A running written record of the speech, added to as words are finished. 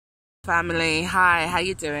family. Hi, how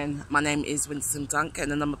you doing? My name is Winston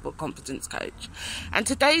Duncan and I'm a book confidence coach. And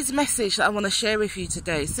today's message that I want to share with you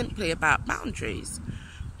today is simply about boundaries.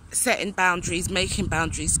 Setting boundaries, making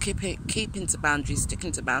boundaries, keeping to boundaries,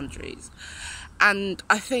 sticking to boundaries. And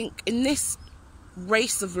I think in this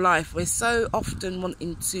race of life, we're so often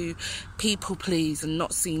wanting to people please and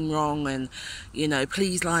not seem wrong and, you know,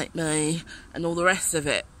 please like me and all the rest of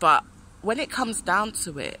it. But when it comes down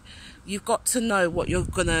to it, you've got to know what you're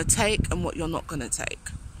going to take and what you're not going to take.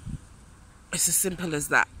 It's as simple as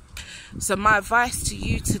that. So my advice to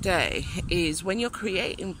you today is, when you're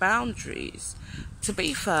creating boundaries, to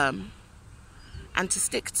be firm and to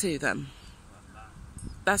stick to them.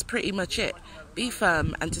 That's pretty much it. Be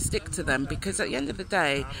firm and to stick to them, because at the end of the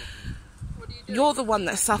day, you're the one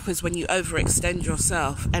that suffers when you overextend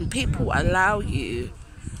yourself, and people allow you.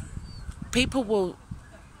 People will,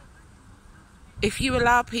 if you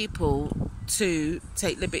allow people to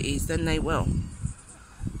take liberties, then they will.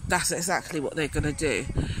 That's exactly what they're going to do.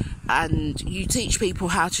 And you teach people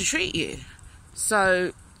how to treat you.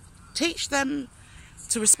 So teach them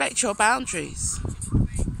to respect your boundaries.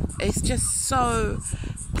 It's just so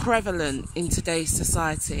prevalent in today's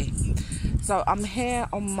society. So I'm here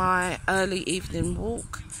on my early evening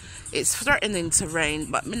walk. It's threatening to rain,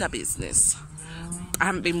 but I'm in a business. I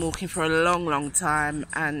haven't been walking for a long time,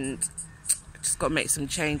 and just got to make some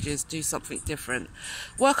changes, do something different.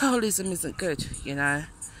 Workaholism isn't good, you know.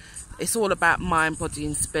 It's all about mind, body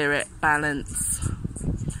and spirit, balance.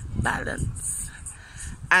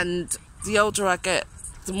 And the older I get,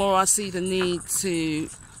 the more I see the need to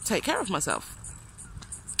take care of myself,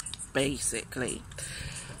 basically.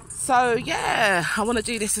 So yeah, I want to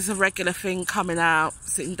do this as a regular thing, coming out,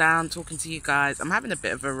 sitting down, talking to you guys. I'm having a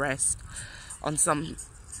bit of a rest on something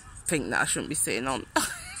that I shouldn't be sitting on.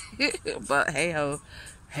 But hey ho,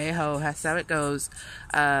 that's how it goes.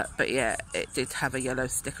 But yeah, it did have a yellow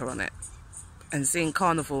sticker on it. And seeing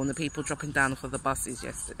Carnival and the people dropping down off of the buses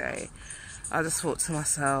yesterday, I just thought to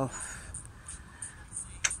myself,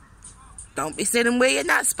 don't be sitting where you're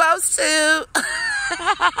not supposed to.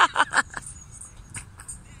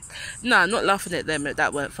 No, I'm not laughing at them.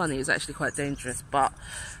 That weren't funny. It was actually quite dangerous, but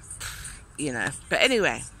you know. But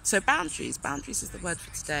anyway, so boundaries is the word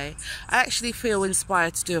for today. I actually feel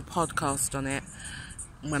inspired to do a podcast on it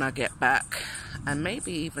when I get back, and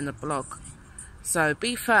maybe even a blog. So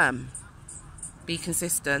be firm, be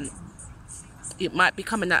consistent. It might be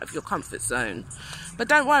coming out of your comfort zone, but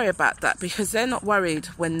don't worry about that, because they're not worried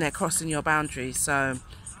when they're crossing your boundaries. So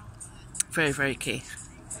very key.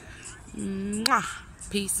 Mwah.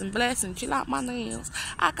 Peace and blessings. You like my nails?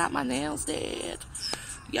 I got my nails did.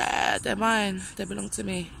 Yeah, they're mine. They belong to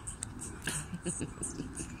me.